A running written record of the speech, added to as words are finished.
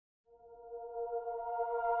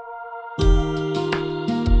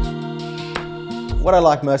What I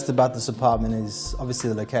like most about this apartment is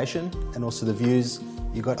obviously the location and also the views.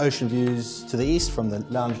 You've got ocean views to the east from the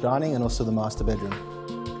lounge dining and also the master bedroom.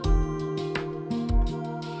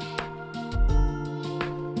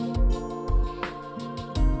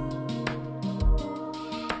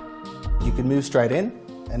 You can move straight in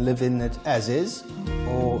and live in it as is,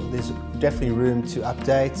 or there's definitely room to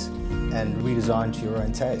update and redesign to your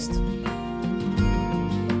own taste.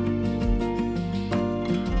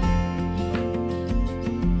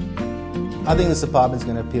 I think this apartment is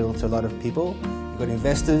going to appeal to a lot of people. You've got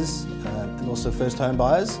investors and also first home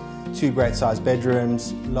buyers. 2 great sized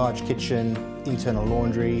bedrooms, large kitchen, internal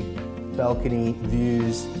laundry, balcony,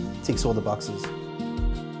 views, ticks all the boxes.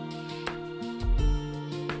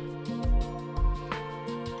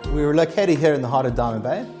 We're located here in the heart of Diamond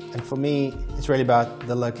Bay, and for me it's really about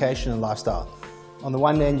the location and lifestyle. On the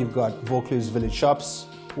one end you've got Vaucluse village shops,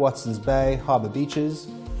 Watson's Bay, harbour beaches.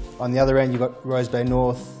 On the other end you've got Rose Bay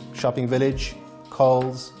North, shopping village,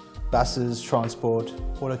 Coles, buses, transport,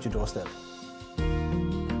 all at your doorstep.